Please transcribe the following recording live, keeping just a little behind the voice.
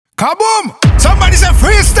Kaboom! Somebody say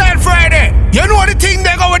Freestyle Friday. You know the thing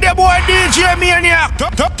they go with the boy DJ Maniac.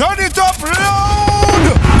 Turn it up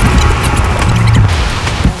loud.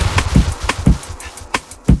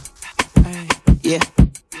 Yeah.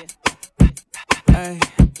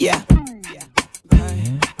 Yeah.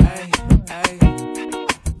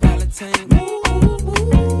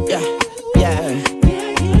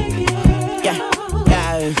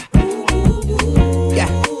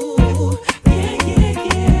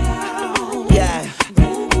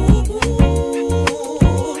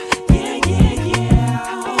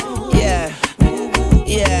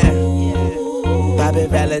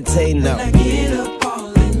 Valentino. When I get up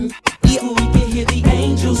all in, yeah, we can hear the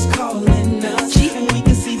angels calling us, and we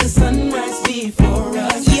can see the sunrise before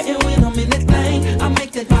us. Yeah. And when I'm in that thing, I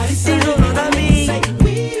make that body say, you know what I mean?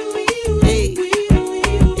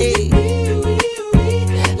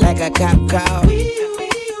 Like a cop call.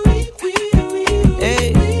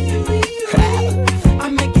 Hey. I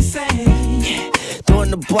make you say, yeah.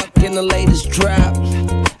 Throwing the buck in the latest drop.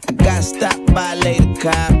 I got stopped by a lady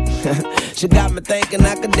cop. She got me thinking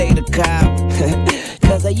I could date a cop.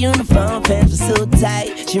 Cause her uniform pants were so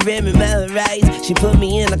tight. She read me my rights. She put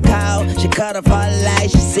me in a call. She cut off all the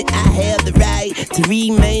lights. She said I have the right to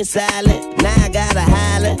remain silent. Now I gotta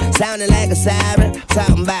holler, sounding like a siren.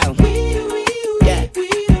 Talking about yeah,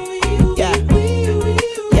 yeah,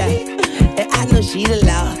 yeah. And I know she the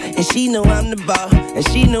law, and she know I'm the ball, and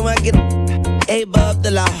she know I get above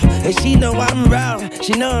the law, and she know I'm raw.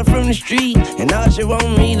 She know I'm from the street, and all she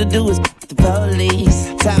want me to do is the police.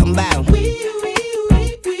 Talking about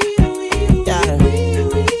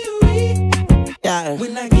yeah.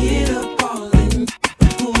 when I get up all in,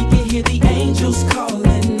 we can hear the angels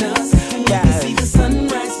calling us, and we can see the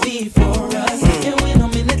sunrise before us. And when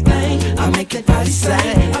I'm in that thing, I make that body say,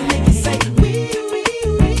 I make it say,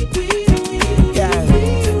 yeah,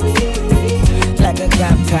 like a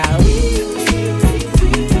cop car.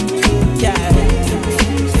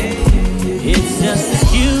 It's just the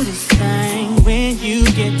cutest thing when you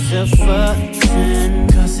get to fussing,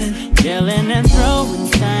 cussing, yelling and throwing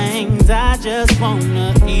things. I just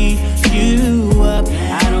wanna eat you up.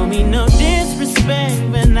 I don't mean no disrespect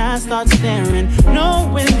when I start staring,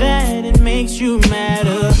 knowing that it makes you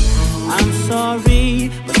madder. I'm sorry,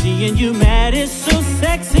 but seeing you mad is so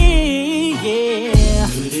sexy, yeah.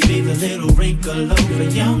 Could it be the little wrinkle over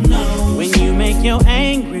your nose when you make your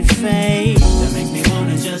angry face that makes me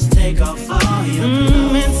wanna just take off all your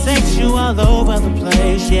clothes and sex you all over the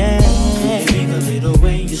place, yeah. Could it be the little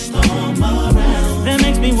way you storm around that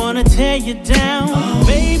makes me wanna tear you down? Oh.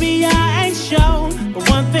 Baby, I ain't sure, but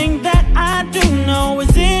one thing that I do know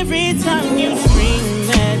is every time you scream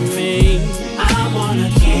at me, I wanna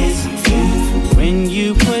kiss you. When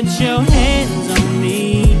you put your hands on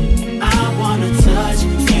me, I wanna touch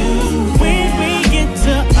you. When we get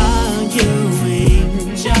to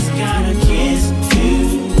arguing, just gotta kiss you.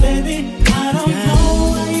 Baby, I don't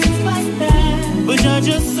know why it's like that, but you're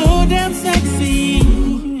just so damn sexy.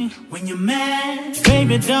 When you're mad,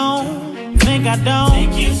 baby, don't think I don't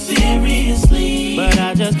take you seriously, but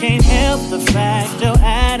I just can't help the fact your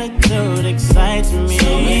attitude excites me.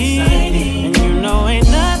 So exciting. And you know ain't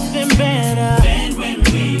nothing better than when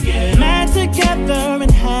we get mad together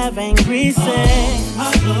and have angry sex.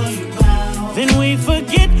 I'll blow you out. Then we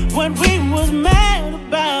forget what we was mad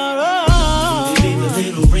about. Oh, could it be the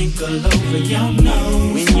little wrinkle over your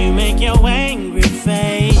nose when you make your angry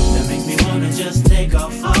face that makes me wanna just take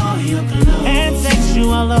off all your clothes and sex you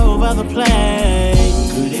all over the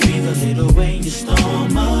place? Could it be the little way you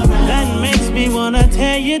storm around that makes me wanna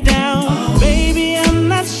tear you down? Oh. Baby, I'm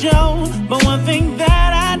not sure, but one thing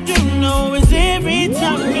that I do know is every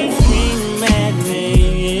time you scream at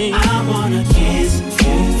me, I wanna kiss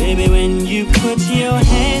you. Baby, when you put your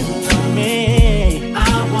hands on me, I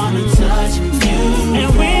wanna touch you.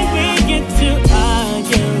 And when we get to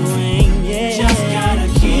arguing, yeah, just gotta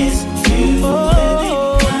kiss you. Oh. Baby,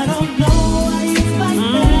 I don't know why it's like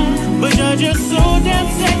that, but you're just so damn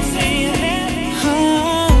sexy.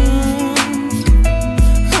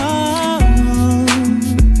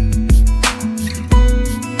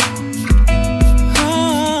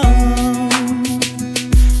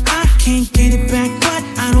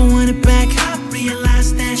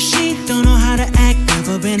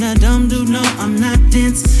 Been a dumb dude, no, I'm not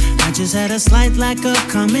dense. I just had a slight lack of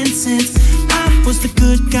common sense. I was the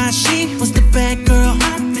good guy, she was the bad girl.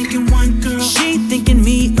 I'm thinking one girl, she thinking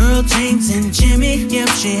me, Earl, James, and Jimmy. Yep,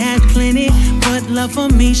 she had plenty, but love for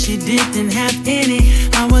me she didn't have any.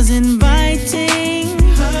 I was inviting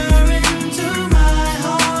her into my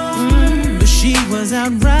home, but she was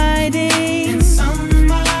out riding in some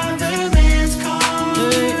other man's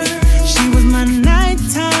car.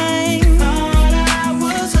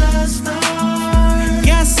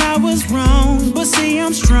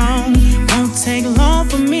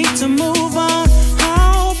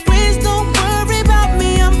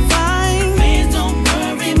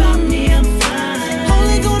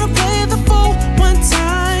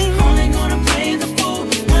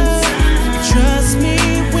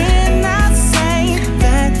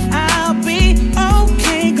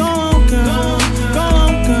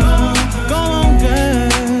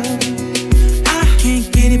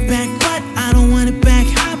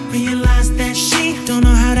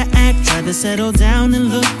 settle down and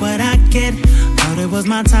look what I get. Thought it was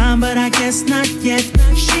my time, but I guess not yet.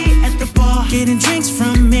 She at the bar, getting drinks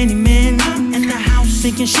from many men. I'm in the house,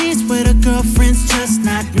 thinking she's with her girlfriends, just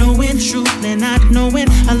not knowing, truthfully not knowing.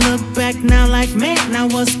 I look back now like, man, I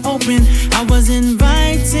was open. I was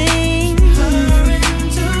inviting her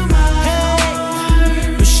into my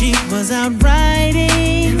heart, but she was out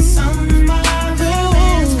riding in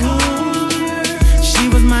somebody's car. She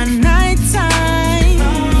was my nighttime.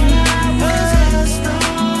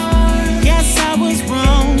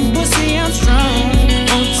 Wrong, but see I'm strong.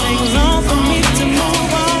 Won't take long for me to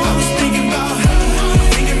move on. I was thinking about her,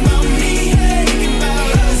 thinking about me, thinking about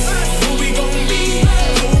us. Who we gon' be?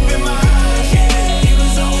 Open my eyes, yeah. It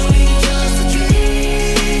was only just a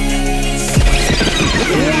dream.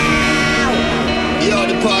 Yo,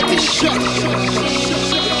 the party shut.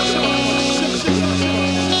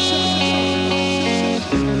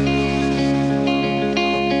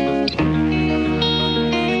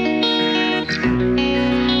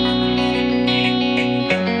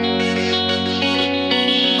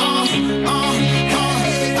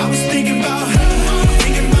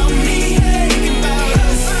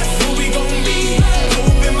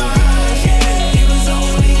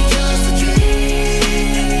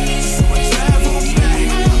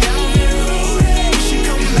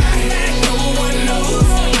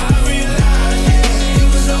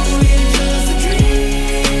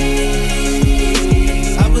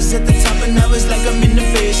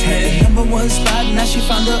 One spot, now she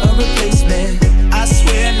found her a replacement. I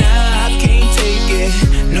swear now I can't take it,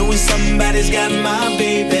 knowing somebody's got my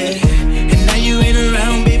baby. And now you ain't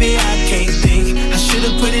around, baby, I can't think. I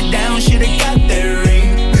should've put it down, should've got that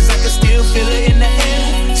ring, cause I can still feel it in the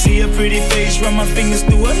air. See her pretty face, run my fingers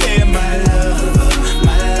through her hair. My love,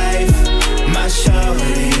 my life, my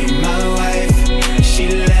shawty, my wife. She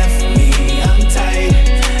left me, I'm tight,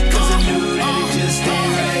 cause I knew that it just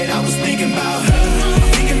ain't right. I was thinking about her.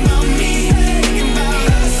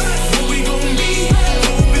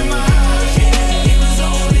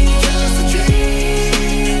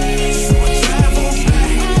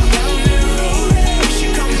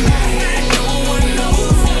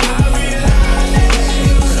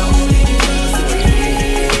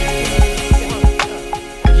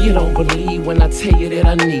 You don't believe when I tell you that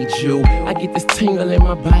I need you. I get this tingle in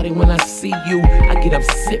my body when I see you. I get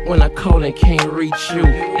upset when I call and can't reach you.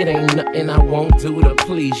 It ain't nothing I won't do to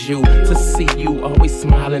please you. To see you always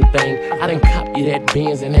smiling thing. I done cop you that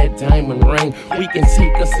Benz and that diamond ring. We can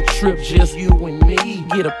take us a trip, just you and me.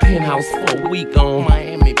 Get a penthouse for a week on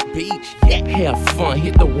Miami Beach. Yeah, have fun,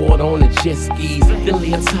 hit the water on the jet skis. Then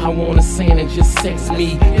lay a towel on the sand and just sex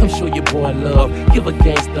me. Come show your boy love, give a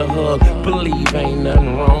gangster hug. Believe ain't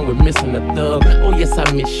nothing wrong with missing a thug. Oh yes,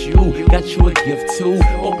 I miss you, got you a gift too.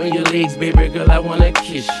 Open your legs, baby girl, I wanna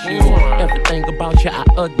kiss you. Everything about you I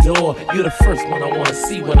adore. You're the first one I wanna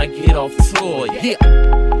see when I get off tour. Yeah.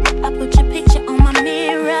 I put your picture on my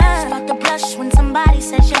mirror. Start to blush when somebody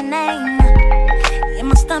says your name. In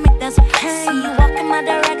my stomach there's a pain. See you walk in my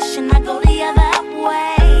direction, I go the other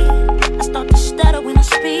way. I start to stutter when I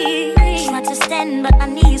speak. Try to stand but my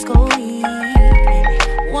knees go weak.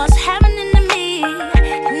 What's happening to me?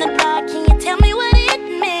 In the dark, can you tell me what it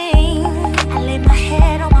means? I lay my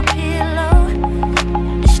head on my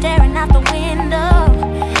pillow, just staring out the window.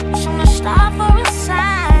 Wishing a star for a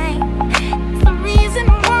sign. It's the reason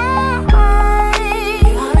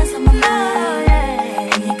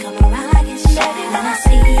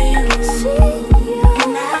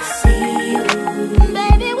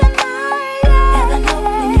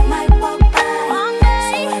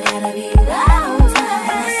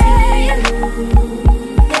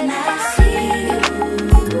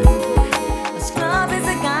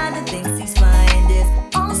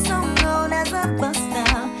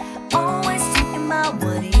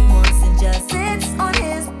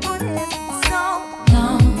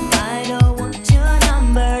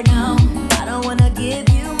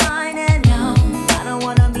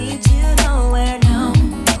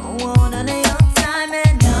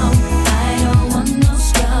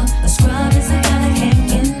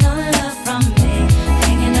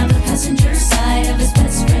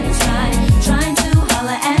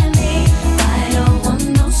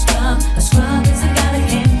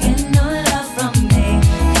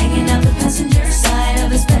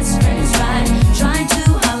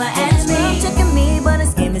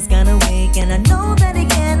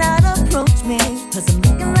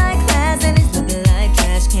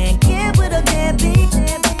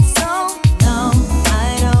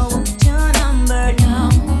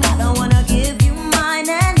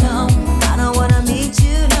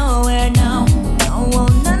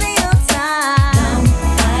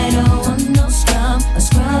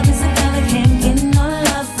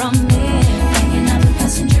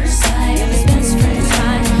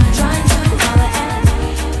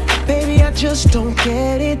just don't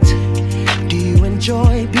get it. Do you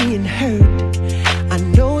enjoy being hurt? I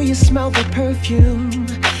know you smell the perfume,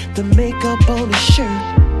 the makeup on his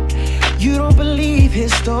shirt. You don't believe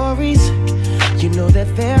his stories. You know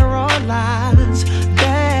that there are lies.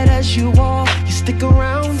 Bad as you are, you stick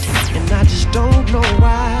around, and I just don't know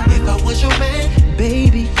why. If I was your man,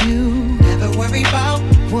 baby, you never worry about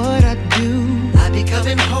what I do. I'd be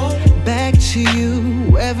coming home back to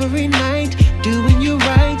you every night, doing you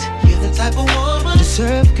right. You're the type of woman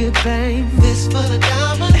deserve good fame. Fist full of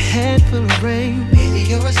diamonds, a head full of rain. Baby,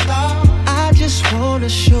 you're a star. I just wanna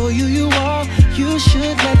show you you are. You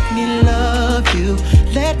should let me love you.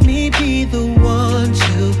 Let me be the one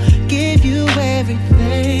to give you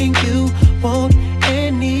everything you want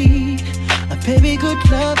and need. A baby, good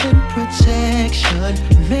love and protection.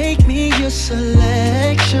 Make me your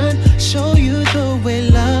selection. Show you the way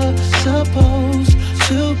love's supposed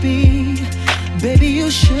to be. Baby, you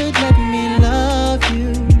should let me love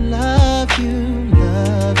you, love you,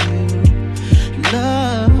 love you,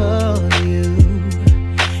 love you.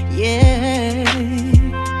 Yeah.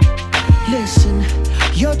 Listen,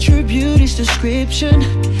 your true beauty's description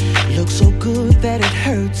looks so good that it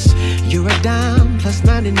hurts. You're a dime plus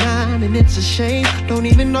 99, and it's a shame. Don't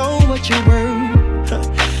even know what you're worth.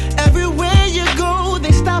 Everywhere you go,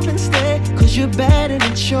 they stop and stare, 'cause you're bad and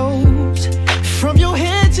it shows. From your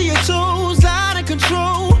head to your toes, out of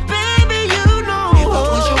control. Baby, you know. If I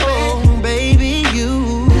was your man, baby, you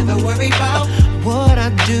never worry about what I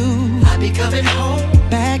do. I'd be coming home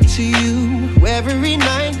back to you every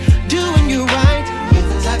night, doing you right. You're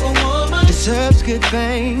the type of woman deserves good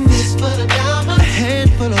things. Fist full of diamonds, a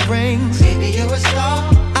handful of rings. Baby, you're a star.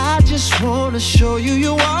 I just wanna show you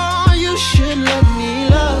you are. You should let me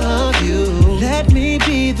love you. Let me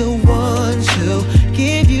be the one to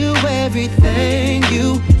give you everything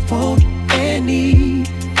you want and need.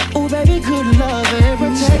 Oh, baby, good love and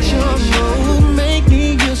protection. Oh, make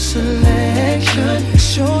me your selection.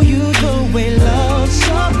 Show you the way love's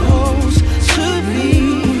supposed to be.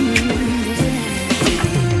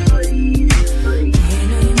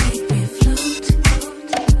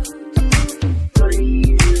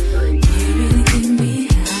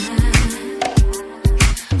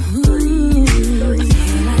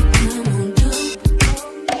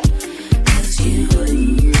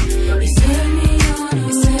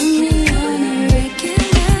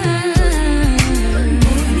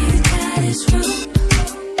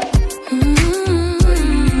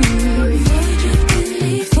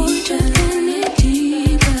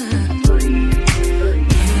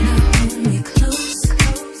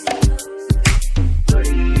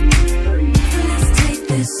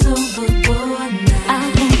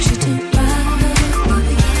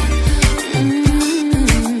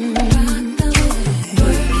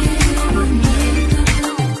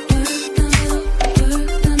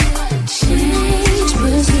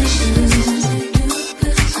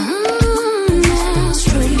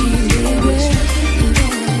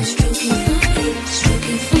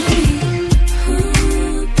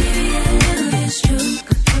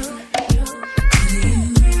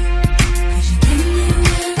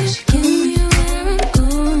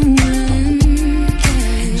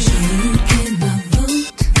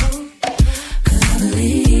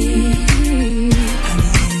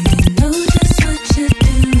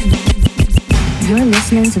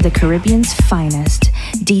 To the Caribbean's finest,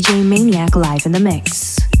 DJ Maniac live in the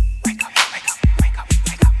mix.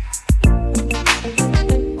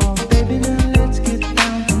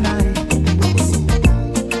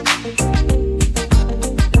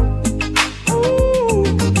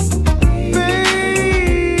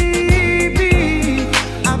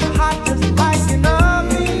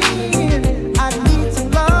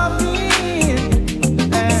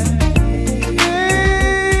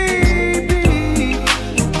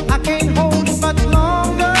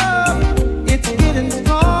 It's getting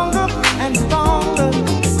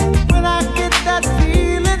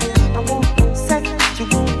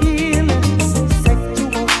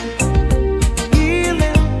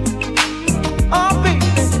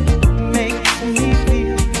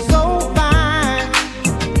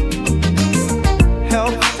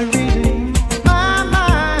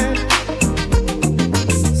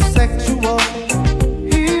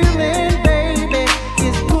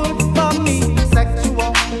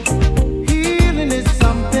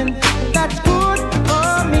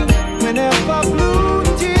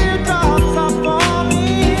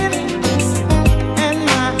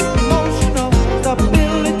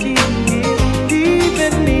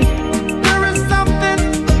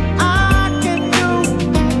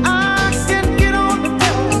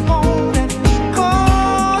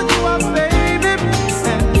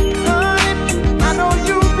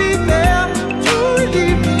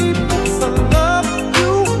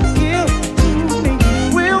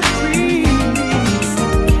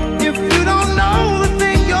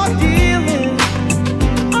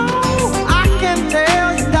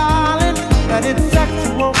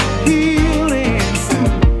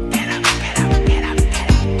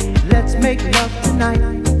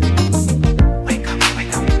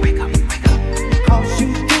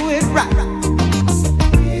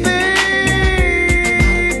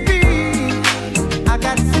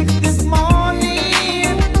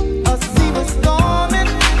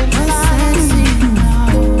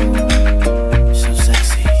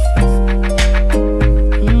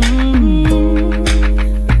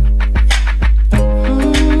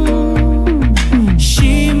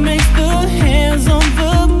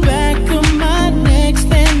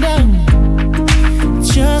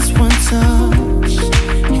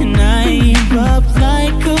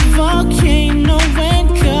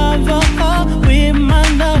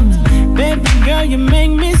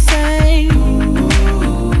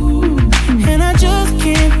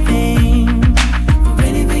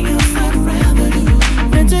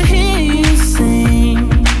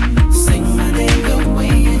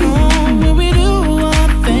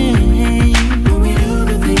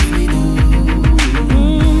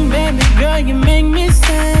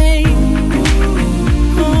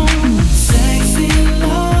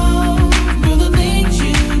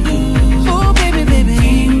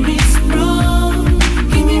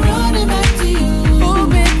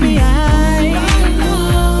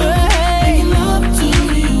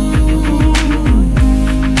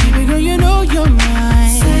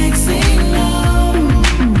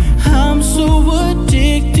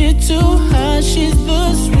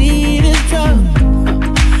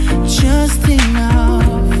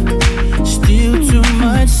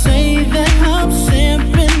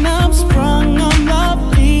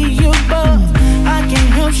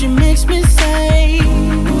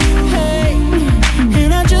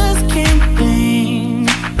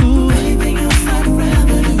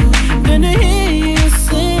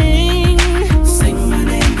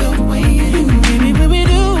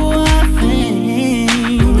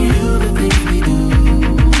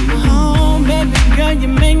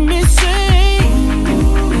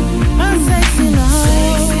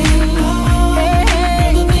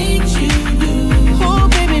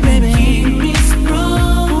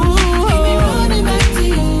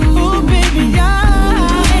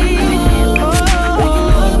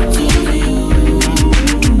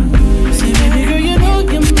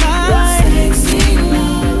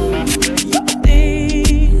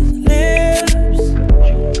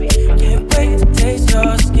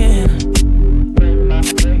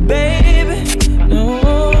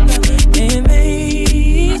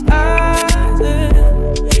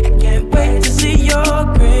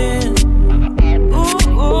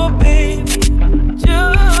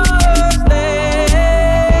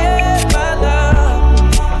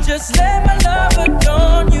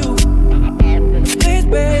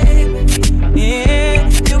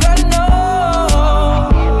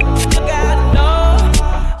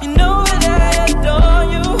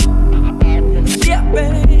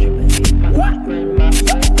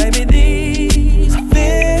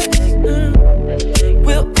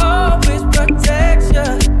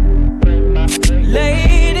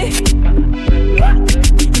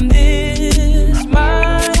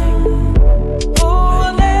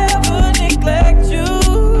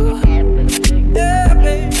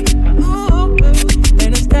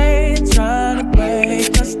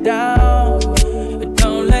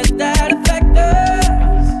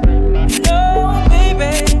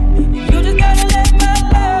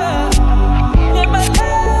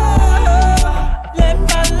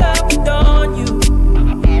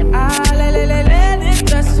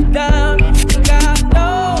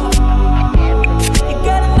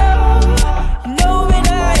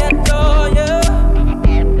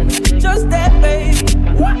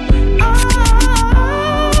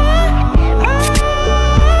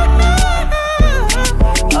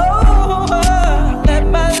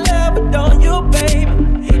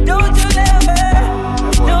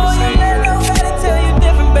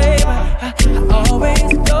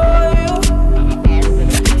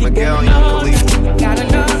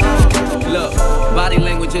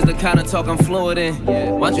talk I'm fluent in.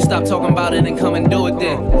 Why don't you stop talking about it and come and do it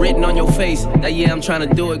then? Written on your face, that yeah, I'm trying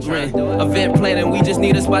to do it, grin. Event planning, we just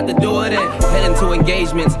need a spot to do it in. Heading to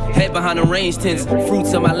engagements, head behind the range tents.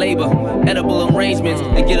 Fruits of my labor, edible arrangements.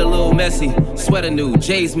 They get a little messy, sweater new,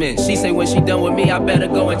 Jay's mint. She say when she done with me, I better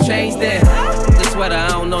go and change that. The sweater, I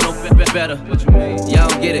don't know no better. What you mean? Y'all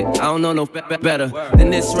don't get it, I don't know no better than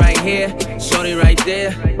this right here, shorty right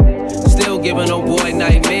there. Still giving old boy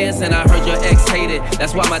nightmares, and I heard your ex hated.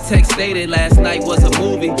 That's why my text stated last night was a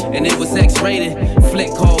movie, and it was X-rated. Flick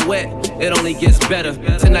called Wet, it only gets better.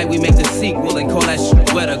 Tonight we make the sequel and call that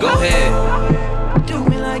shit wetter. Go ahead. Do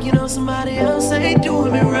me like you know somebody else ain't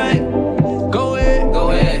doing me right. Go ahead.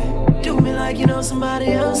 Go ahead. Do me like you know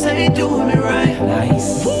somebody else ain't doing me right.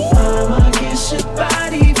 Nice. I'ma kiss your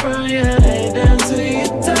body from your head down to your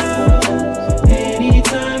toes.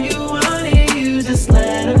 Anytime you want it, you just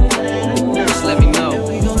let it know. Just let me know. And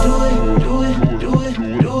we gon' do it, do it,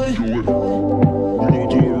 do it, do it.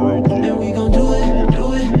 And we gon' do it,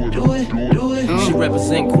 do it, do it, do it. She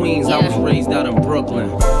represent Queens, I was raised out in Brooklyn.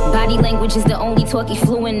 Body language is the only talk he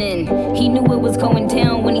fluent in. He knew it was going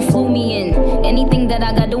down when he flew me in. Anything that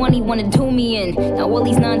I got on, he wanna do me in. Now all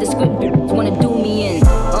these nondescript wanna do me in.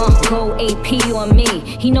 Go AP on me.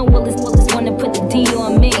 He know Willis wanna put the D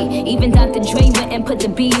on me. Even Dr. Dre went and put the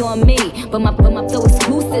B on me. But my flow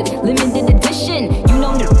exclusive, limited edition. You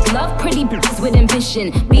know love pretty bitches with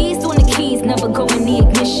ambition. Bees on the keys, never go in the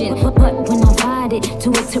ignition. But when I ride it,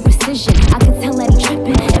 do it to precision. I can tell that he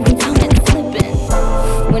tripping every time that he's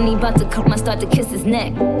slipping. When he about to come, I start to kiss his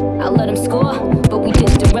neck. I let him score, but we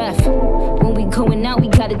ditch the ref. When we going out, we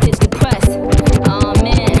gotta ditch the press. Oh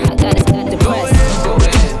man, I gotta depressed. Go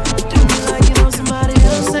ahead. Do me like you know somebody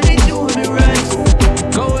else ain't doing me right.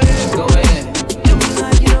 Go ahead. Go ahead. Do me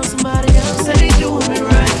like you know somebody else ain't doing me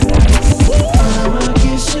right. I'ma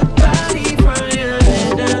kiss your body from your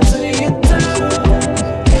head down to your toes.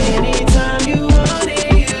 Anytime you want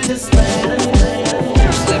it, you just let it know.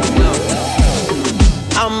 Just let me know.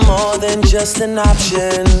 I'm more than just an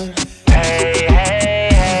option. Hey, hey,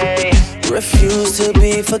 hey. Refuse to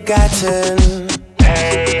be forgotten.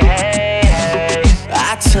 Hey, hey, hey.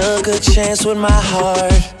 I took a chance with my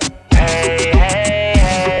heart, Hey, hey,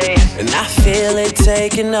 hey. and I feel it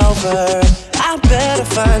taking over. I better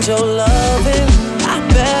find your loving. I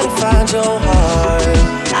better find your heart.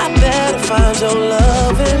 I better find your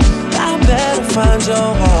loving. I better find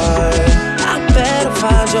your heart. I better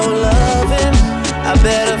find your loving. I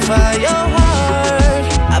better find your heart.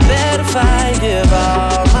 I better find, give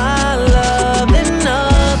all my love, and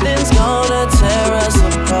nothing's gonna tear us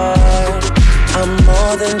apart. I'm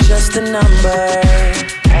more than just a number.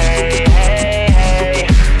 Hey, hey, hey.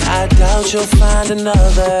 I doubt you'll find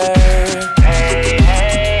another. Hey,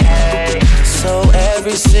 hey, hey. So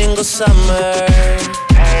every single summer,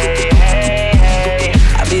 Hey, hey, hey.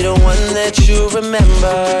 I'll be the one that you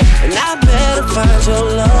remember. And I better find your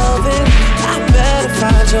loving. I better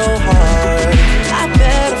find your heart. I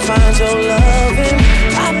better find your loving.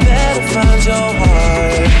 I better find your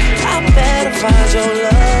heart. I better find your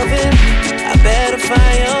loving. I better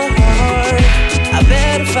find your heart. I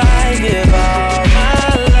better find, give all my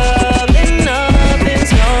love, and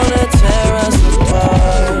nothing's gonna tear us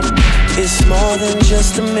apart. It's more than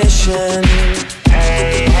just a mission.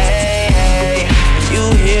 Hey, hey, hey. You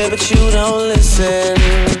hear but you don't listen.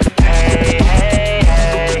 Hey, hey,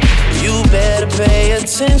 hey. You better pay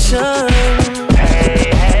attention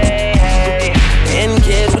Hey, hey, hey. and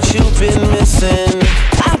get what you've been missing.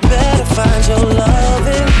 I better find your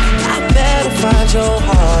loving. I better find your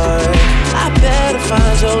heart. I better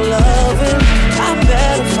find your loving. I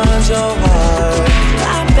better find your heart.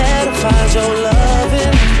 I better find your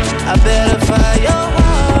loving. I better find your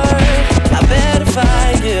heart. I better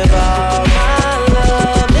find, give all my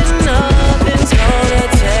love, and nothing's gonna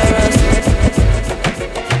tear us.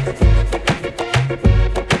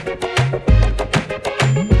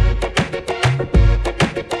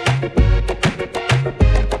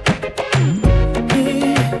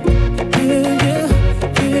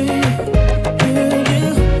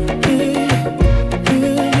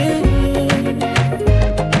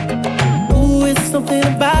 Ooh, it's something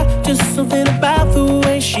about the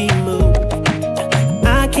way she moves.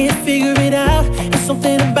 I can't figure it out. It's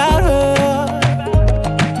something about her.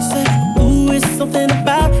 Say, ooh, it's something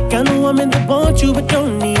about kind of woman that wants you but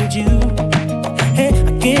don't need you. Hey,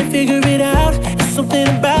 I can't figure it out. It's something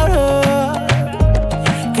about her.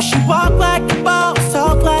 Cause she walk like a boss,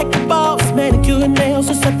 talk like a boss, manicure and nails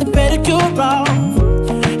or set the pedicure off.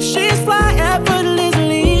 She's fly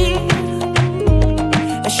effortlessly,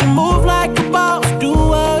 and she move like a boss, do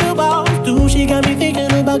what a boss do. She got me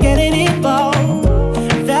thinking about getting involved.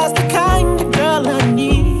 That's the kind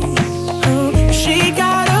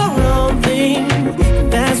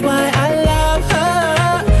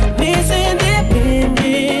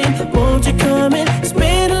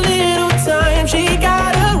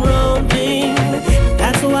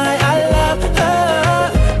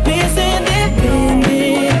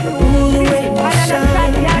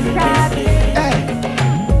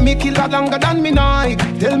longer than me night.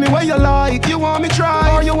 Tell me where you like. You want me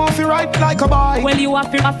try or you want me ride like a bike? Well, you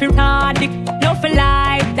have to hard, no for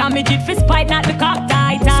life. Damage it for spite, not the cop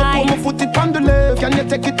die. So put my foot it on the left, can you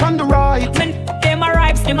take it on the right? When them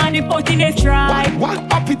arrives, them on the boat in a stride. What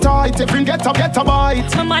appetite, every get a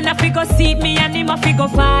bite. My man a figure seat me and him a figure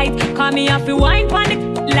fight. Call me off the wine pan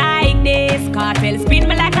it like this. Cartel spin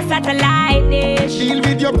me like a satellite dish. Deal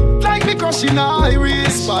with your like me crushing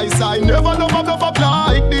iris. Spice, I never love up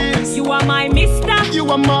like this. You are my mister, you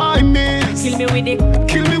are my miss. Kill me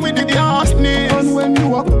with the darkness. And when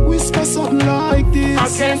you up, whisper something like this, I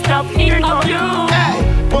can't stop hearing of you.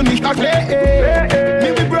 Hey, bunny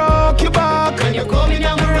me we broke your back. When you coming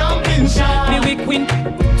down the rambling shot. Me we queen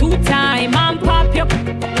 2 time and pop you.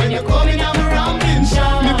 When you coming down the rambling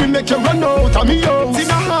shot. Me we make you run out of me house in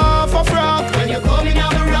a half a frock. When you coming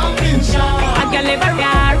down the rambling shot. I can live a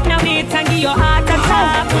yard, now me and give your heart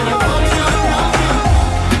attack. When you coming down the rambling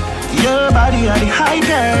shot. Your body are the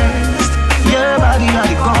highest. Your body are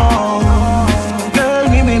the gold. Girl,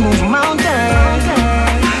 me move mountains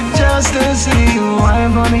just to see you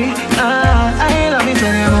wine for me. I love it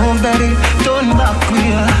when you move, baby. Turn back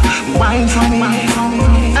queer, wine for me.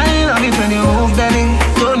 I love it when you move, baby.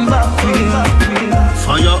 Turn back queer.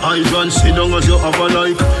 Fire eyes and sit down as you have a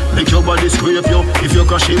like. Make your body scrape you if you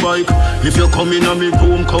crash a bike. If you come in on me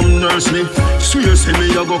room, come nurse me. Swear see me,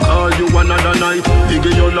 I go call you another night. Big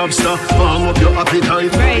your lobster, warm up your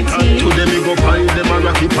appetite. Today me go pile them a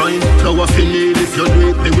rocky pine. Flower feel if you do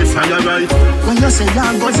it, me we fire right. When you say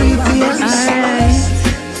I'm go deep, yes.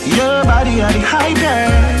 Your body are the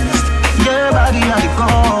highest. Your body are the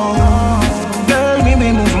gold. Girl,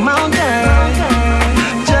 me move mountains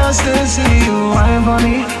just to see you wine for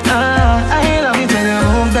me. I love it when you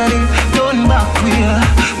move, baby. Turn back queer,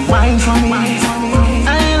 wine for me. I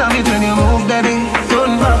love it when you move, baby.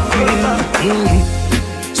 Turn back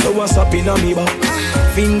queer. So what's up in a me back?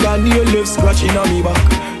 Fingernail left scratching on me back.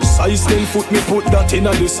 Size 10 foot, me put that in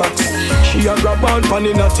a the socks. She a grab on pan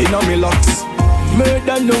in a tin a me locks.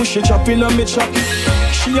 Murder now, she chopping on me chop.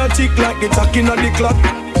 She a tick like the tack in a the clock.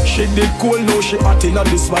 She did cool, now she hot in a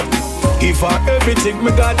the spot. Give her everything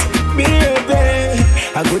me got, baby.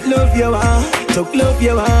 I could love you want, talk love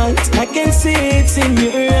you want. I can see it in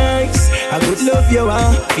your eyes. I could love you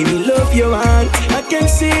want, give me love you want. I can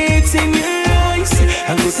see it in your eyes.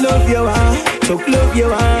 I could love you want, talk love you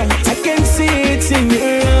want. I can see it in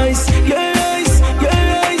your eyes, your eyes, your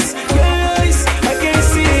eyes, your eyes. I can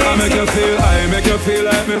see it. I make you feel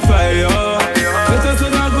like me fly, yo. Let us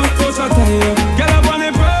in a good touch, I tell you. Get up on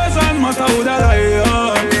the person, matter who that I,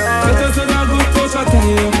 yo. Let us in a good touch, I tell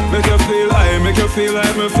you. Make you feel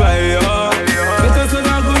like me fly, yo. Let us in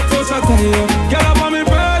a good touch, I tell you. Get up on me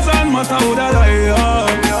person, matter who that I, yo.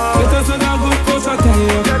 Let us in a good touch, I tell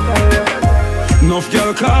you. Enough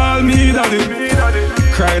girl call me daddy.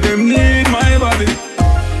 Cry them need my body.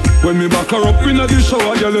 When me back her up in the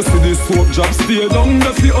shower, girl, you see this soap drop, stay down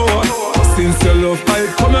the floor. Since your love, I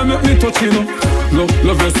come and make me touch you, know.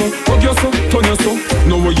 Love your son, hug your son, turn your son.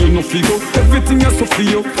 Know where you no figure, everything is so for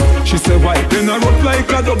you. She said, why? Then I wrote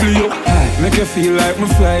like a W. Make you feel like me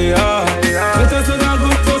fly, yeah. Let us in a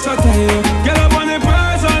good touch, I tell you. Get up on the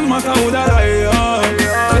person, matter who that I, yeah.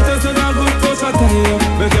 Let us in a good touch, I tell you.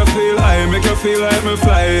 Make you feel like me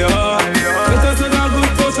fly, yeah. Let us in a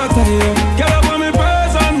good touch, I tell you. Get up on me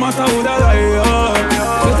person, matter who that I, yeah.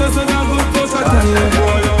 Let us in a good touch, I tell you,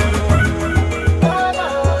 boy.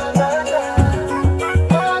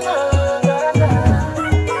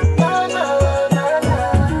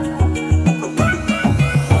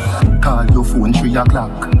 Phone 3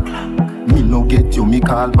 o'clock. Me no get you, me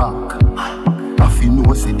call back. If you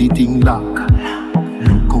know say the thing lock.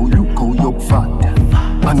 Look how you fat.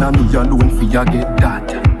 And I me alone for you get that.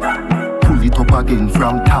 Pull it up again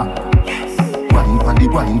from top. Wine and the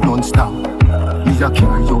wine don't stop. Me a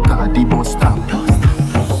carry your car the bus stop.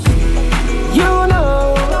 You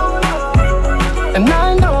know, and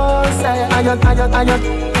I know say I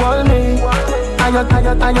call me. I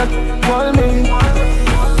call me.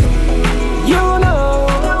 You know,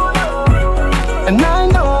 and I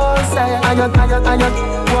know, say, I got,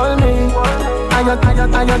 call me. I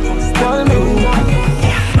call me.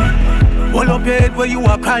 Hold up your head where you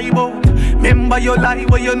are cry about. Remember your lie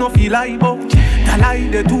where you no feel lie about. The lie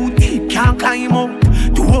the too deep can't climb out.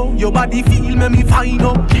 To how your body feel, make me find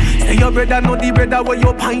out. Say your brother know the brother where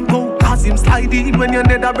you pint out. Cause him slide in when your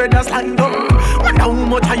nether brother slide out. Wonder how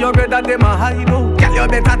much of your brother them a hide out. Girl, you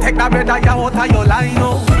better take that brother you out of your line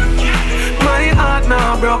out. My heart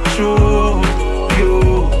now broke through you,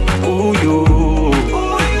 ooh you.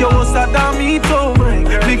 You sad than me too, my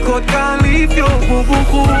girl. Because can't leave you, boo boo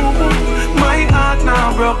boo. My heart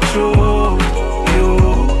now broke through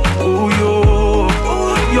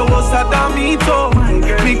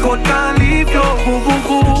cut can't leave you.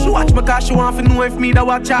 She watch me cause she want to know if me da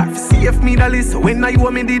watch her. See if me da listen when I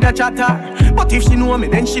hear me did a chatter. But if she know me,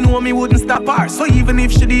 then she know me wouldn't stop her. So even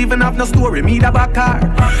if she even have no story, me da back her.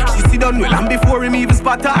 She see done well and before him even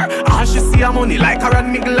spot her. All she see her money like her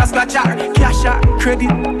and Miguel a scratch her. Cash her,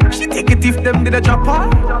 credit, she take it if them did a drop her.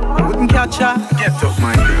 Wouldn't catch her. Get up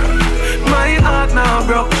my girl. My heart now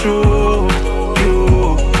broke through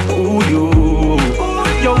you, ooh you.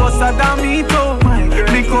 You was a damito,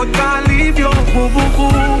 me could can't leave you, boo boo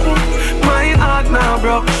boo. My heart now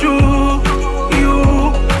broke through you,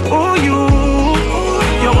 ooh you.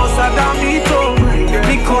 You was a damito,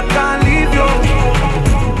 me could can't leave you.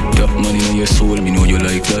 That money on your soul, me know you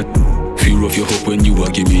like that. Feel rough your hope when you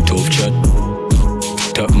give me tough chat.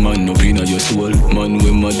 That man up in your soul. Man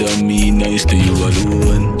with mother me nice to you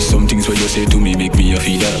alone. Some things what you say to me make me a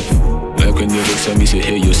feel laugh. Like when you vex me say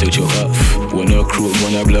hey you set your half. Wanna crook,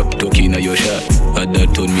 wanna black talk in your shot. And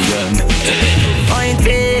that turn me on. Point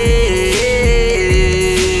feel.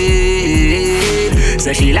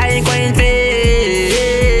 So she like point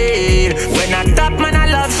feel. When I top man I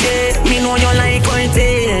love shit. Me know you like point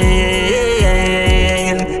feel.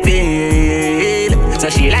 So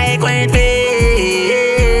she like point feel.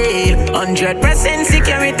 100%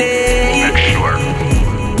 security.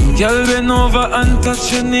 Girl bend over and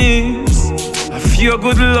touch your knees. I feel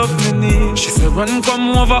good love me need. She said run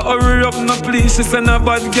come over, hurry up no please. She said no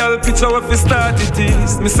bad girl picture if you start it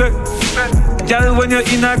is. Me say, girl when you're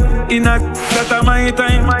in a, that a my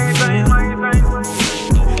time.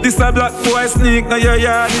 This a black boy sneak now your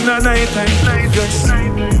yard in a night time. Yes.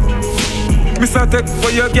 Me say take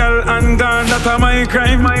for your girl and gone, that a my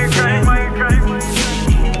crime.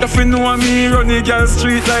 If you know me, run the girl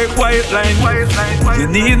street like white line. You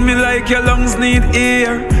need me like your lungs need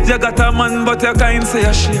air. You got a man but you can't say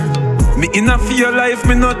a share. Me in a fear life,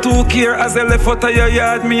 me not too care. As I left out of your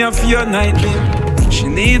yard, me a fear nightmare. She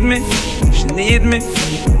need me, she need me.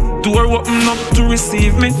 Door open up to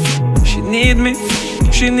receive me. She need me,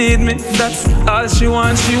 she need me. That's all she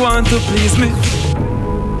want to please me.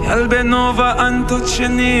 I'll bend over and touch your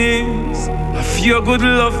knees. I feel good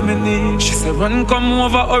love me need. She said run come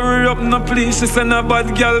over, hurry up no please. She said no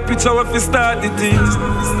bad girl picture if you start the things.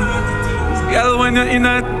 Girl when you're in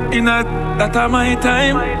a, that a my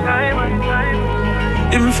time.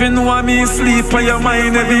 If you know me sleep on your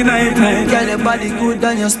mind every night time. Girl your body good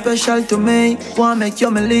and you're special to me. Want make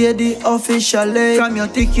you my lady officially. From your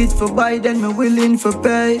ticket for buy then me willing for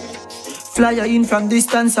pay. Fly you in from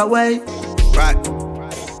distance away. Right,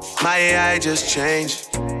 my AI just changed.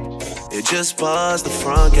 It just buzzed the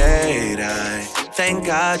front gate. I thank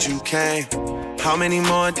God you came. How many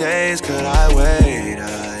more days could I wait?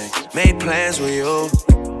 I made plans with you,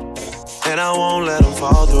 and I won't let them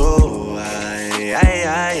fall through.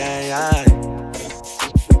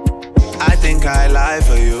 I think I lie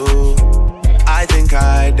for you. I think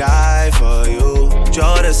I die for you.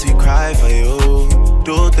 Jodeci cry for you.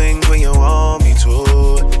 Do things when you want me to,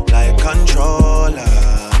 like controller.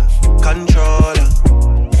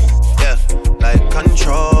 Like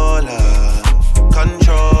controller,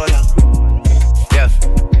 yeah.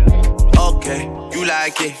 Okay, you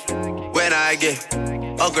like it when I get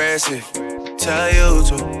aggressive. Tell you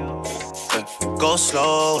to go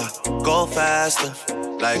slower, go faster.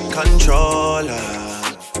 Like controller,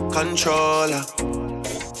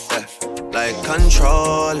 yeah. Like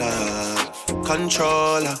controller,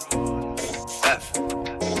 yeah.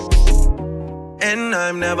 And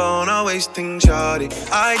I'm never on a wasting shawty.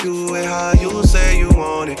 I do it how you say you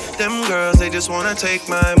want it. Them girls, they just wanna take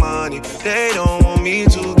my money. They don't want me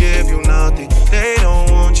to give you nothing. They don't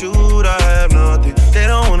want you to have nothing. They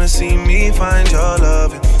don't wanna see me find your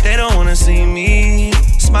loving. They don't wanna see me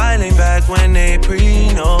smiling back when they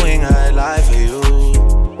pre-knowing I lie for you.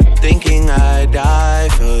 Thinking I die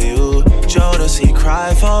for you. Jodeci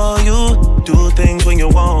cry for you. Do things when you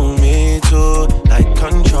want me to. Like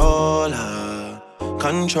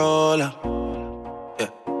controller, yeah,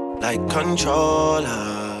 like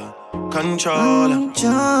controller.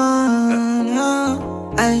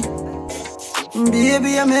 Ay, baby,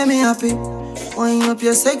 you make me happy. Wind up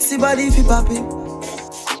your sexy body if you poppy.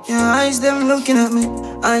 Your eyes them looking at me,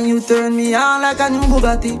 and you turn me on like a new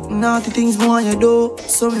Bugatti. Naughty things more you do,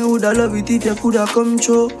 so me woulda love it if you coulda come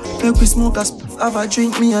true. Make we smoke a spliff, have a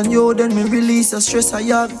drink me and you, then me release the stress I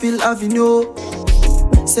have feel having you.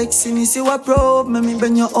 Sexiness you a probe, make me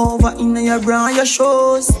bend you over in your bra and your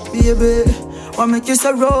shoes, baby. Want make you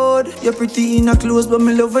say road, you're pretty in a clothes, but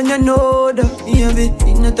me love when you know that, baby.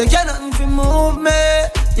 It not take you nothing to move me.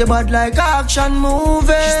 You're bad like action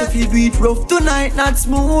movie. She say feel do it rough tonight, not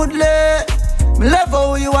smoothly. love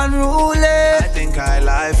how you unruly. I think I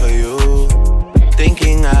lie for you,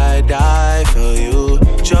 thinking I die for you.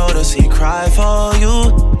 Jodeci cry for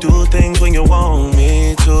you, do things when you want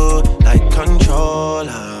me to, like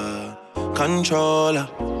controller, controller.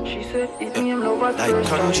 She said it me love like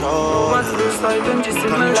controller,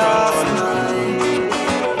 controller.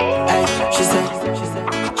 Hey, she said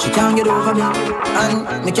she can't get over me,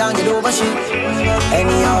 and me can't get over she.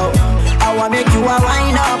 Anyhow, I wanna make you a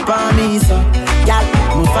wind up on me, so y'all,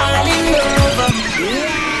 me fall in love.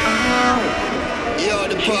 Yo,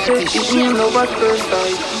 the she said it me love at first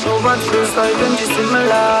sight, and she said my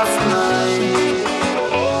last night.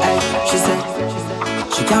 Hey, she said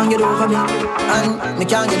she can't get over me, and me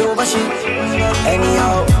can't get over she.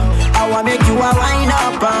 Anyhow, I wanna make you a wind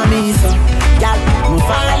up on me, so y'all, me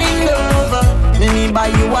fall in love. Me buy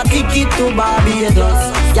you a ticket to Barbados.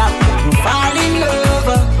 Y'all, me fall in love.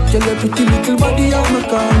 Tell your pretty little body how me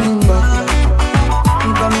coming back.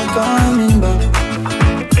 It a me coming back.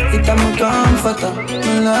 It a me comforter.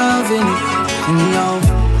 Me loving it. Anyhow,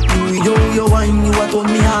 you wine, you a turn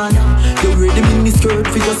me on. You ready me skirt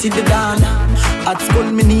for you see the dawn. At school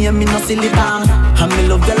me name me no silly down. And me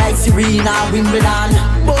love you like Serena Wimbledon.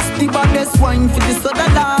 Bust the baddest wine for the soda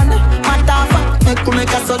land. Matter fact, make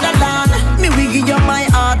a soda land. Me will give you my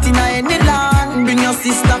heart in any land. Bring your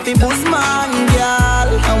sister fi Busman, girl.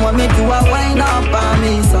 I want me to a wine up on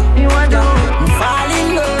me, so you want to fall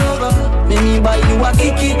in love. Me buy you a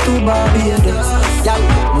ticket to Barbados. Girl,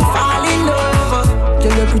 me fall in love.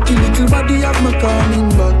 Tell your pretty little body have me coming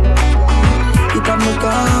back. It have me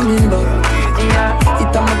coming back. It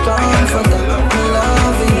have me comforter. Me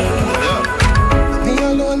loving it. Me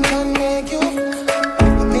alone can make you.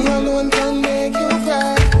 Me alone can make you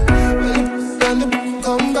cry. When the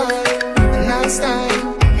come by next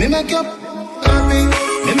time, me make you happy.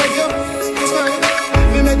 Me make you smile.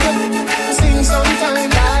 Me make you sing sometime.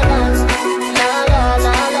 La la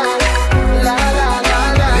la la la la la la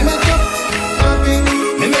la. Me make you happy.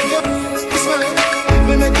 Me make you smile.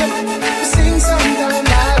 Me make you sing sometime.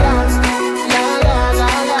 La la la la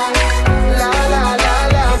la la la la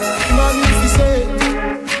la. Mommy fi say,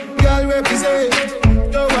 girl represent.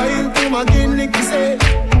 Don't wild to my gimmick fi say.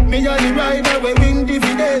 Me a the rider we win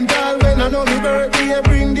dividend. All when I know me birthday,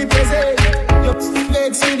 bring the present.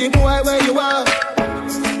 Let's see the boy where you are.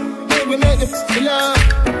 Make we make the laugh.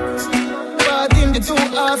 Part in the 2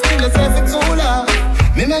 half till it's every cooler.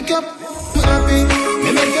 Me make you happy.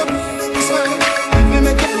 Me make you smile. Me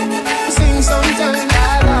make you sing sometime. La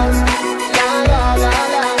la la la la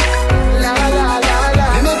la la la la la.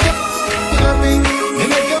 Me make you happy. Me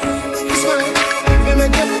make you smile. Me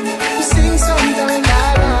make you sing sometime. La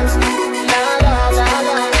la la la la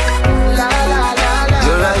la la la la.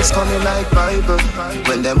 Your eyes coming like Bible.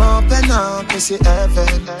 When them open up, me see heaven.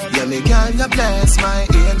 Yeah, me girl, you bless my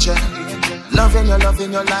angel. Loving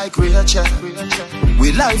you like Rachel.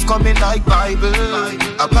 We life coming like Bible.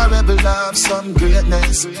 A parable of some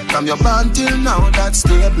greatness. From your born till now, that's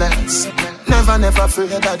stay blessed. Never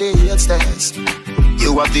afraid of the hate stairs.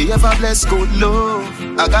 You have the ever blessed good love.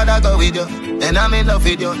 I gotta go with you, and I'm in love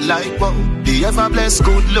with you like wow. The ever blessed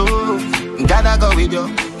good love. Gotta go with you,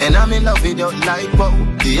 and I'm in love with you like wow.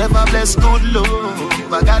 The ever blessed good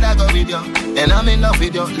love. I gotta go with you, and I'm in love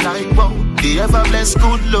with you like wow. The ever blessed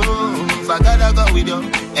good love. I gotta go with you,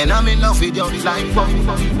 and I'm in love with you like wow.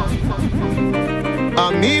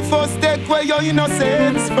 And me first take away your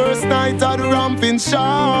innocence. First night at the ramping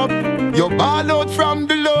shop. You ball out from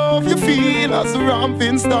the love you feel as the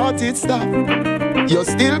ramping started stop. You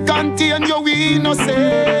still contain your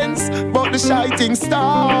innocence, but the shiting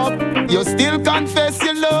stop. You still confess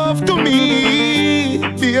your love to me,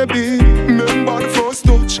 baby. Remember the first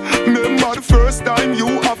touch. Remember the first time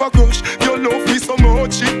you have a crush. You love me so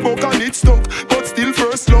much it broke and it stuck, but still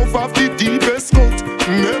first love have the deepest cut.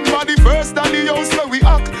 Remember the first time the house where we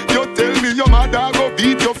act. You tell me your mother go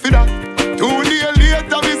beat you for that. 2 days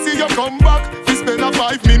later we see you come back. We spend a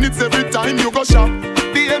 5 minutes every time you go shop.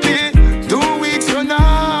 Baby, 2 weeks run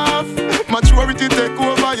off. Maturity take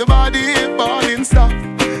over your body, balling stop.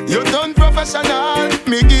 You done professional.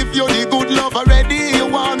 Me give you the good love already. You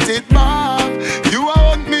want it back. You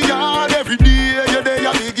want me yard every day. You're there,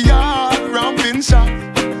 your big yard, ramping shop.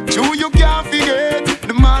 True, you can't forget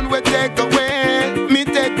the man we take away. Me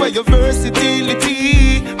take away your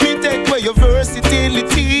versatility. Me take away your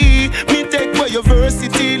versatility. Me take away your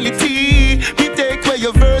versatility. Me take away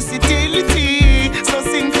your versatility. So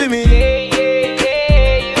sing for me. Yeah, yeah,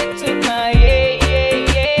 yeah. You took my yeah, yeah,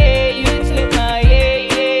 yeah. You took my yeah,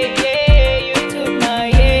 yeah, yeah. You took my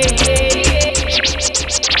yeah, yeah, yeah.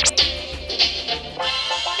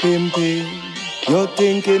 Pimpin', You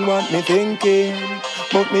thinking what me thinking,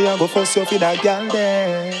 but me a go first you for that girl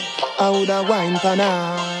there. I woulda wine pan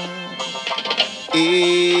her.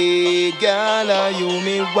 Hey, girl, you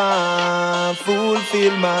me want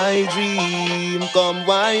fulfill my dream. Come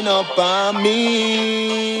wine up on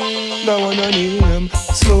me. That one I name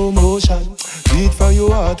slow motion. Beat from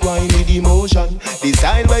your heart, wine with emotion. The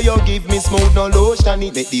style where you give me smooth, no lotion.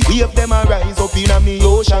 It make the wave them a rise up in a me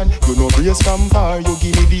ocean. You know brace from far, you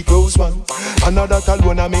give me the close one. Another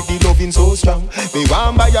alone I make the loving so strong. Me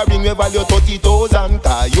want buy a ring with value 30,000.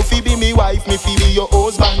 Cause you fi be me wife, me fi be your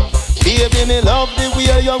husband. Baby, me love the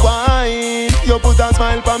way you whine. You put a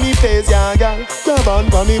smile on me face, yeah, girl. Grab on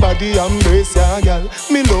for me body, embrace, yeah, girl.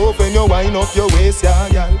 Me love when you whine up your waist, yeah,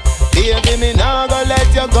 girl. Baby, me nah go let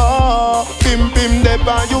you go. Pim pim dep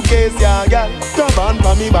on you case, yeah, girl. Grab on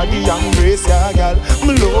for me body, embrace, yeah, girl.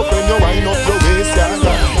 Me love when you whine up your waist, yeah,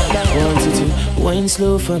 girl. Want you to whine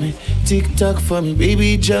slow for me, tick tock for me,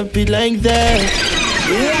 baby, jump it like that.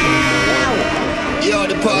 Yeah. Yo,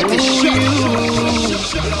 the party shut.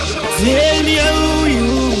 Tell me how you,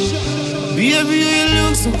 baby, you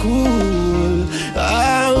look so cool.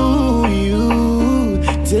 How you,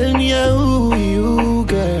 tell me how you,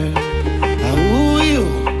 girl. How you,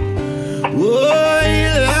 oh,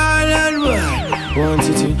 yeah, want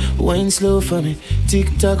you to whine slow for me,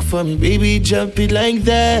 tick tock for me, baby, jump it like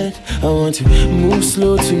that. I want to move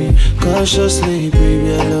slow to me, cautiously,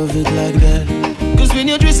 baby, I love it like that. Cause when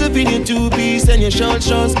you dress up in your two-piece and your short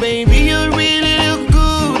shorts, baby, you really look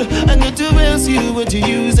good. I got to ask you what you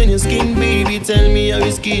use on your skin, baby. Tell me how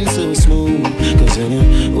your skin so smooth. Cause when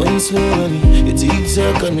you went slow on me, you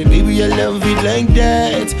tick-tock on me, baby, I love it like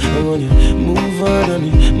that. I wanna move on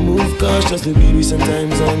me, move cautiously, baby,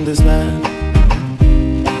 sometimes on the spot.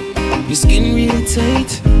 Your skin really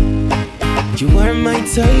tight, you are my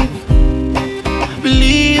type.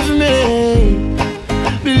 Believe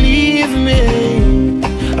me,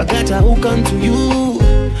 I got a hook onto you.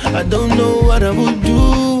 I don't know what I would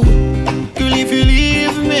do. Girl, if you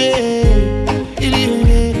leave me.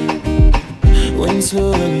 When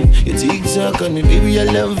slow on me, you tick-tock on me, baby, I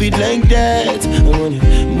love it like that. I wanna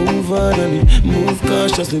move on me, move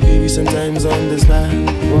cautiously, baby, sometimes on the spot.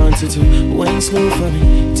 Want you to wine slow for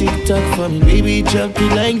me, tick-tock for me, baby, jump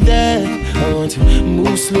it like that. I want to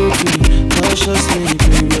move slow to me, cautiously,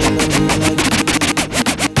 baby, I love it like that.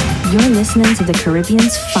 You're listening to the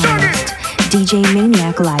Caribbean's finest, DJ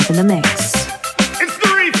Maniac live in the mix. It's the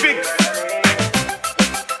refix.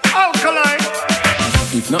 Alkaline.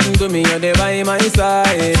 If nothing to me, you're there by my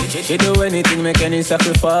side. You do anything, make any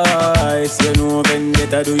sacrifice. You know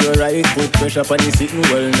vendetta, do you right. Put pressure on the sitting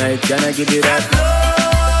all night. Can I give you that?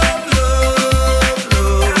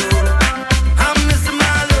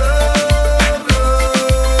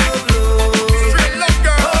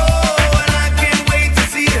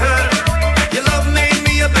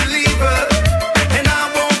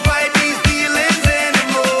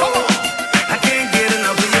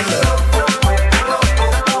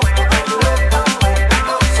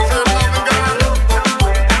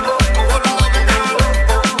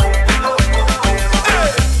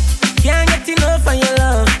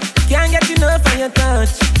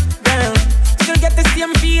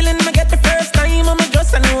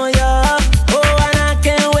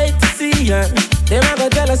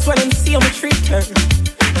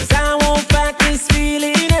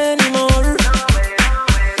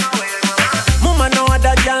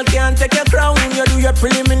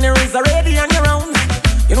 Preliminaries already on your own.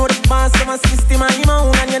 You know the boss of my system and your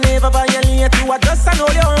own. And you never violate, you are just an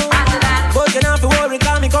old your own. But you don't have to worry,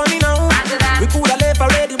 call me coming out. We coulda left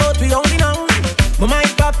already, but we only know. My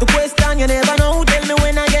mind pop the question, you never know. Tell me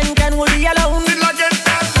when again can we be alone?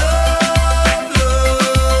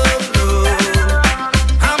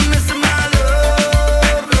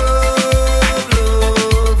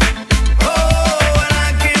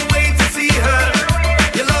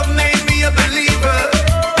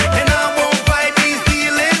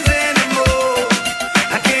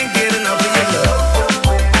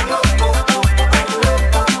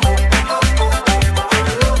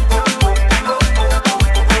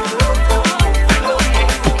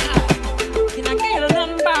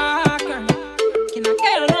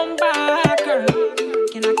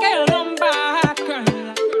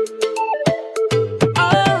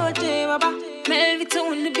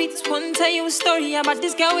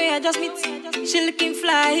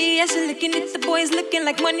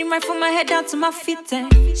 Like money right from my head down to my feet.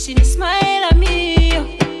 And she just smile at me.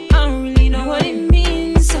 I don't really know what it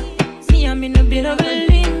means. Me, I'm in a bit of a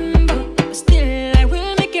limbo, but still I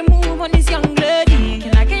will make a move on this young lady.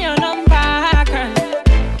 Can I get your number, girl?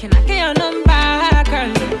 Can I get your number,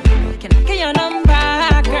 girl? Can I get your number?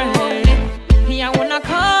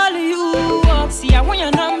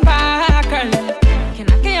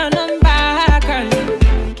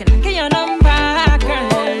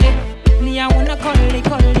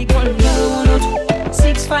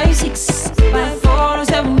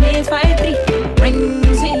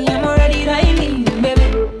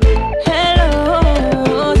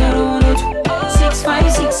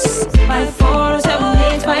 5'4"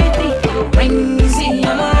 7853. Ring easy,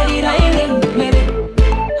 I'm already dialing, baby.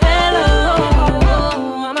 Hello,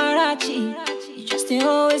 I'm Arachi. You just stay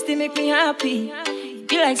always to make me happy.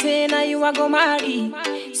 Feel like saying now you are go marry.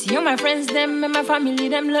 See all my friends, them and my family,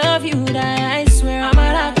 them love you. That I swear I'm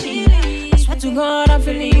Arachi. I swear to God I'm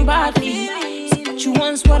feeling you badly. See what you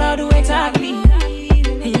want, what I'll do exactly.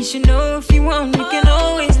 And you should know if you want, you can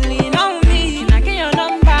always lean on me. Can I get your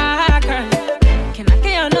number, girl? Can I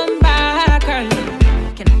get your number, girl?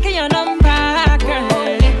 Can I get your number, girl?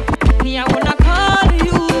 Me, I wanna call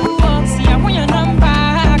you. See, I want your number,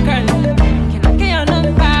 girl. Can I get your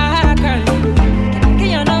number, girl? Can I get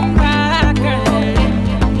your number, girl?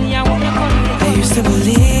 Me, I wanna call you. I used to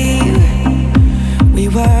believe we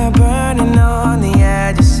were burning on the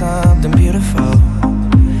edge of something beautiful.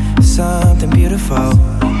 Something beautiful.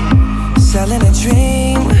 Selling a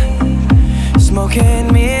dream.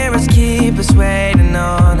 Smoking mirrors keep us waiting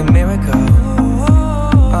on a miracle.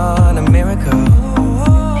 On a miracle.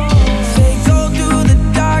 They go through the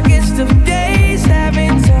darkest of days,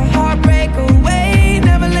 having to heartbreak away.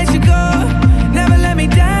 Never let you go, never let me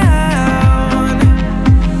down.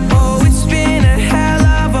 Oh, it's been a hell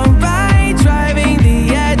of a ride, driving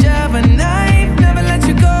the edge of a knife. Never let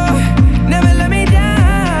you go, never let me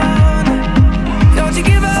down. Don't you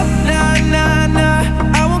give up, nah, nah, nah.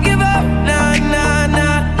 I won't give up, nah, nah,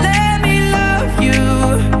 nah. Let me love you,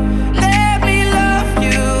 let me love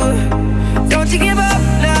you. Don't you give up,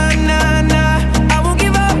 nah, nah, nah. I won't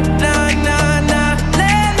give up, nah, nah, nah.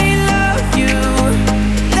 Let me love you,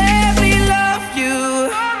 let me love you.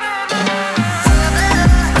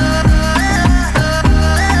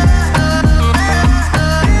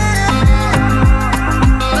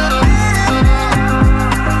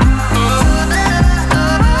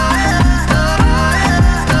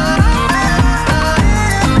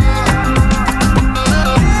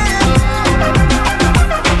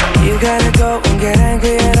 You gotta go and get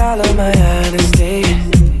angry at all of my honesty.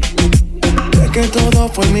 Sé que todo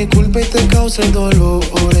fue mi culpa y te causé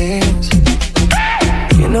dolores.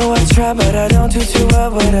 You know I try, but I don't do too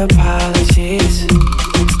well with apologies.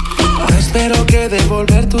 Espero que de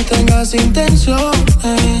volver tú tengas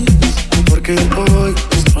intenciones, porque hoy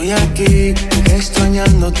estoy aquí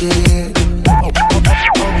extrañándote.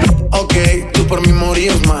 Ok, tú por mí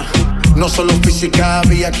morías más. No solo física,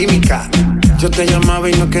 había química. Yo te llamaba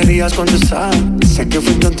y no querías contestar. Sé que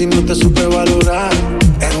fui tonto y no te supe valorar.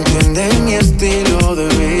 Entiende mi estilo de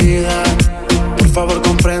vida. Por favor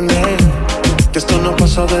comprende que esto no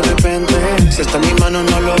pasó de repente. Si está en mi mano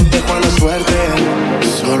no lo dejo a la suerte.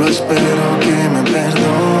 Solo espero que me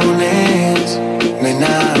perdones,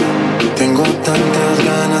 nena. Tengo tantas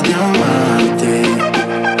ganas de amarte.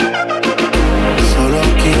 Solo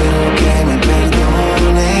quiero que me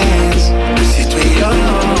perdones. Si tú y yo no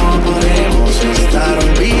podemos estar,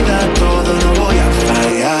 olvida todo, no voy a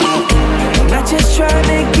fallar. I'm not just trying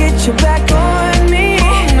to get you back on me,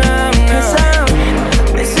 cause I'm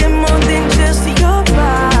missing more than just your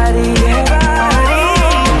body.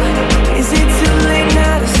 Is it too late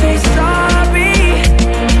now to say sorry?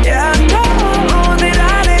 Yeah, I know that I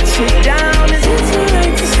let you down. Is it too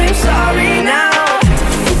late to say sorry now?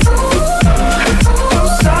 I'm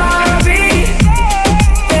sorry,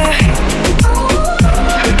 yeah.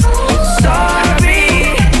 Sorry,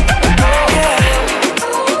 yeah.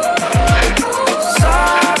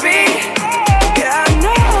 Sorry, yeah, I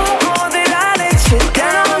know that I let you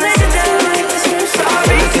down. Is it too late to say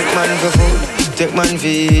sorry? Take man for food, take man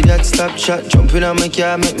for that stop chat. Jump in on my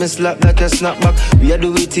car, make me slap like a snapback. We a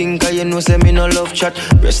do we think, cause you know say me no love chat.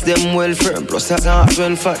 Breast them well firm, plus that's not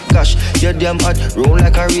well fat. Gosh, you're damn hot, roll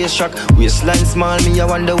like a race track. Waistline small, me I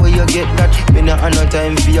wonder where you get that. Me not have no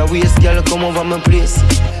time for your waist, girl, come over my place.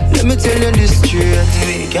 Let me tell you this straight.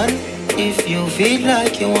 We can, if you feel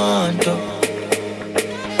like you want to.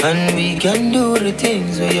 And we can do the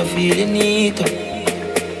things where you feel you need to.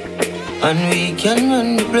 And we can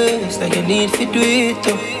run the place like you need to do it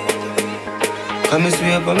too. Come and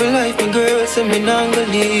swear by my life, my girl, say me not gonna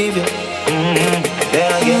leave you.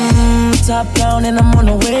 Then again. Top down and I'm on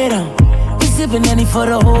the way down. We sipping any for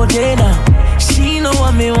the whole day now. She know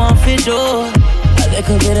what me want for do. I like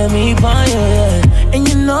a bit of me by you, yeah. And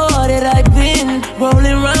you know that I've been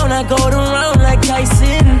rolling round, I go around like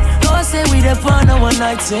Tyson. No, I say we the fun of one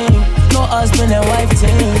night thing. No husband and wife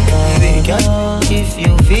thing. We can, if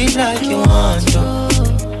you feel like you want to.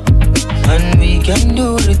 And we can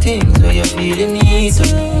do the things where you feel you need to.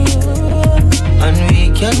 And we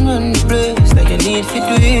can run the place like you need to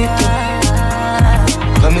do it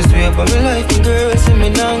too. Come and swear by my life, my girl, say me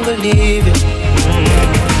not gonna leave you.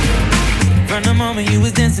 From the moment you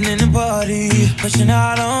was dancing in the party, pushing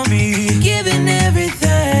out on me,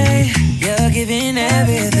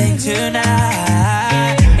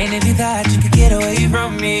 tonight. And if you thought you could get away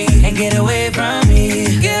from me and get away from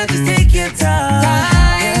me, girl, just take your time.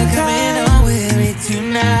 You're coming on with me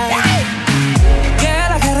tonight.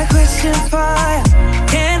 Girl, I got a question for you.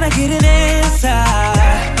 Can I get an answer?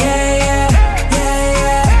 Yeah, yeah, yeah,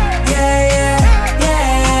 yeah, yeah, yeah,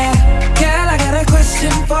 yeah. Girl, I got a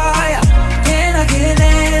question for you. Can I get an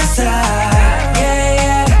answer?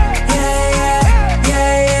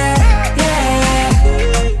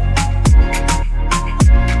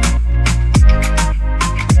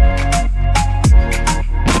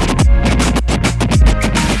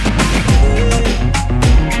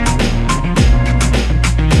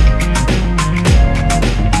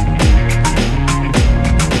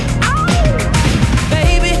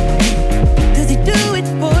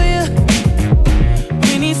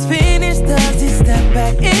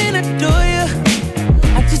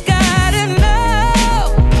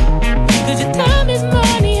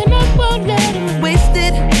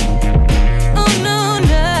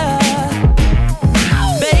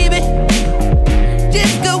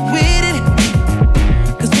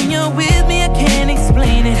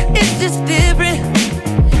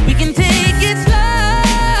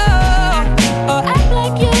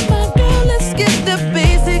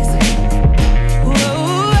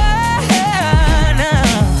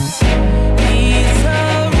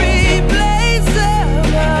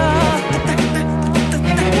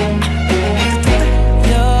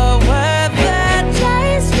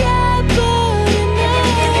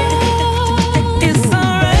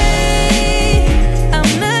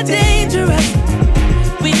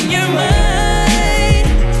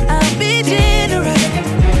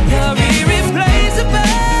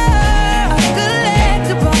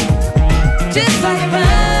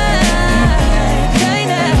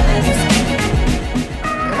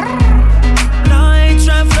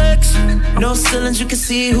 You can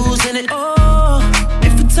see who's in it. Oh,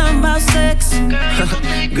 if we're talking about sex,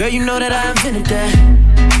 girl, you know that I invented that.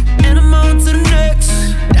 And I'm on to the next.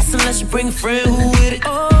 That's unless you bring a friend who with it.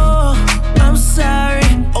 Oh, I'm sorry.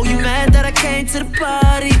 Oh, you mad that I came to the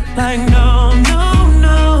party? Like, no, no,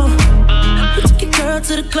 no. We took your girl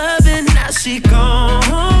to the club and now she gone.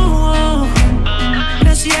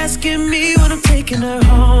 Now she asking me when I'm taking her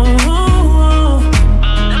home.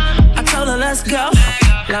 I told her let's go.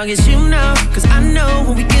 Long as you know, cause I know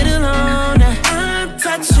when we get alone, I'm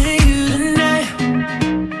touching you tonight.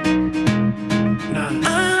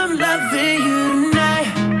 I'm loving you tonight.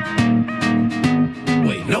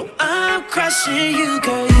 Wait, no, I'm crushing you,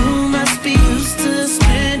 girl. You must be used to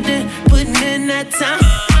spending, putting in that time.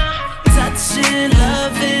 Touching,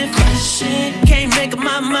 loving, crushing, can't make up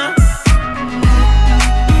my mind.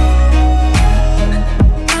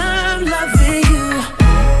 I'm loving you.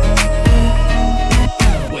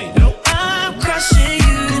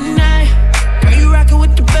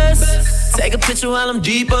 Take a picture while I'm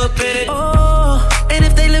deep up in it. Oh, and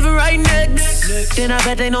if they living right next, then I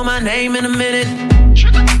bet they know my name in a minute.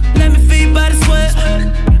 Let me feel your body sweat.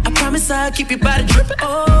 I promise I'll keep your body dripping.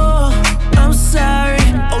 Oh, I'm sorry.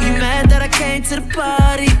 Oh, you mad that I came to the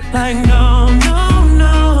party? Like, no, no,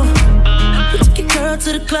 no. We took your girl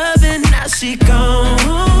to the club and now she gone.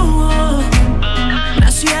 Now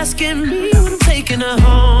she asking me when I'm taking her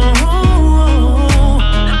home.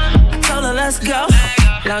 I told her let's go.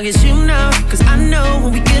 Long as you know, cause I know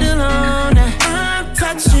when we get alone, I'm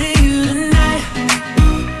touching you tonight.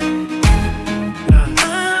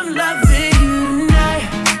 I'm loving you tonight.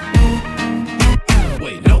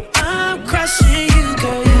 Wait, no, I'm crushing you,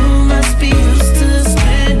 girl. You must be used to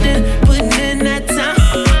spending, putting in that time.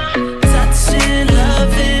 Touching,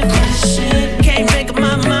 loving, crushing, can't make up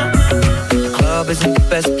my mind. Club isn't the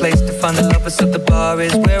best place to find the lovers, so the bar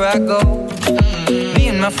is where I go. Me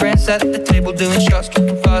and my friends sat at the table doing shots,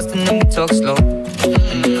 tripping fast, and then we talk slow.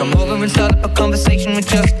 And you come over and start up a conversation with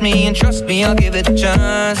just me, and trust me, I'll give it a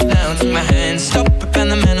chance. Now take my hand, stop it,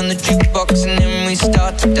 and the man on the jukebox, and then we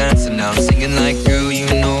start to dance. And now I'm singing like, girl, you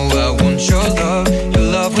know I want your love. Your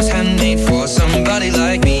love was handmade for somebody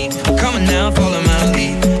like me. Come on now, follow my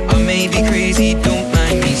lead. I may be crazy, don't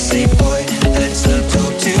mind me. Say, boy, let's not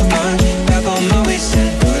talk too much. Grab on my waist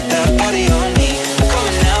and put that body on me. Come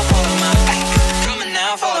on now, follow my lead. Come on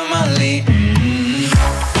now, follow my lead.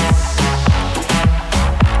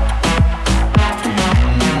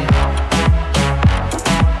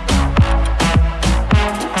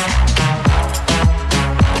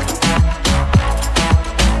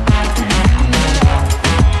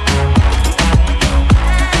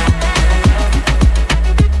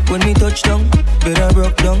 When we touch down, bed I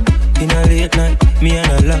broke down. In a late night, me and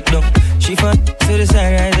her locked down. She fought to the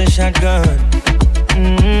side, rise a shotgun.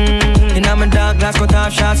 And I'm a dog like Cause cut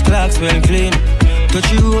off shots, clocks well clean. Touch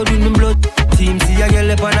the road with me blood. Team see a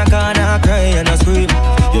girl up on a corner, cry and a scream.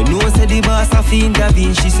 You know say the boss a fiend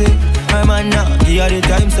intervene, she say. Her man now, give her the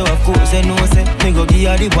time, so of course I know say me go give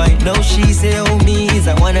her the wine. Now she say, oh me is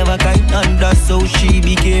a one of a kind, and that's how she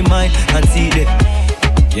became mine. And see that,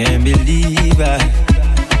 can't believe I,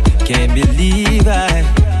 can't believe I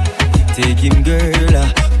take him girl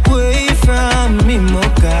away from me, my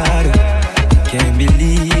God. Can't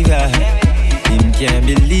believe I, him can't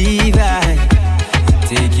believe I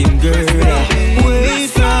take him girl away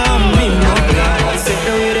from me, my God. Bend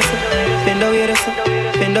away the sun, bend away the sun,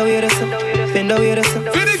 bend away the sun, bend away the sun.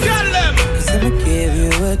 For the girl them, 'cause I'ma give you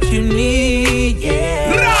what you need,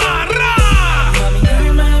 yeah. Rah, rah. Mommy, you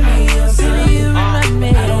remind me of something. You remind me.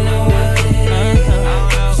 I don't know what it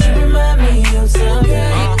is. You remind me of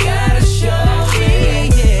something. You gotta show me,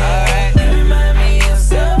 yeah. You remind me of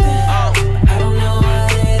something. I don't know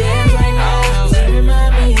what it is right now. You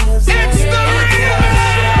remind me of something. It's the remix.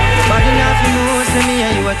 Nobody nothing know, say me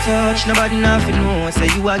and you a touch. Nobody nothing know, say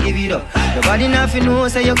you a give it up. Nobody nothing know,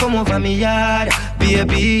 say you come over me yard.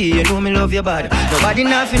 Baby, you know me love your body. Nobody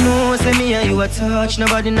nothing know, say me and you a touch.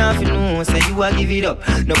 Nobody nothing know, say you a give it up.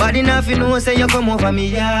 Nobody nothing know, say you come over me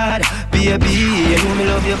yard. Baby, you know me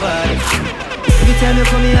love your body. Every time you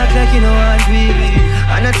come, me act like you know want me.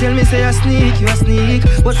 And I tell me say you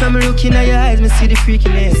sneak, but from looking at your eyes, me see the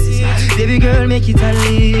freakiness. Baby girl, make it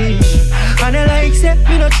unleash. And I like say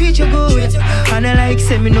me no treat you good. And I like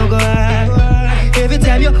say me no go hard. Every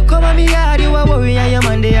time you come on me yard, you a worry and your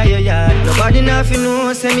man they are your yard. Nobody nothing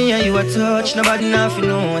know, say me and you a touch. Nobody nothing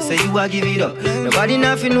know, say you a give it up. Nobody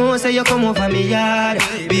nothing know, say you come over me yard.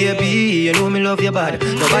 Baby, you know me love your body.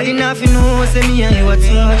 Nobody nothing know, say me and you a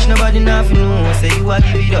touch. Nobody nothing know, say you a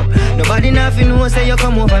give it up. Nobody nothing know, say you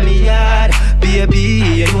come over me yard. Baby,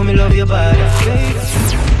 you know me love your body.